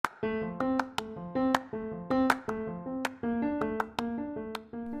Oh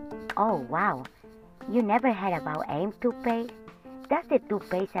wow, you never heard about AIM toothpaste? That's the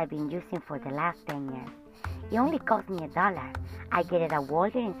toothpaste I've been using for the last 10 years. It only cost me $1. I get it at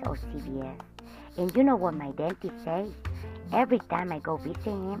Walgreens or CVS. And you know what my dentist says? Every time I go visit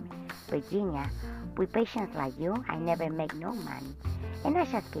him, Virginia, with patients like you, I never make no money. And I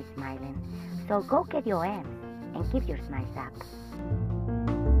just keep smiling. So go get your M's and keep your smiles up.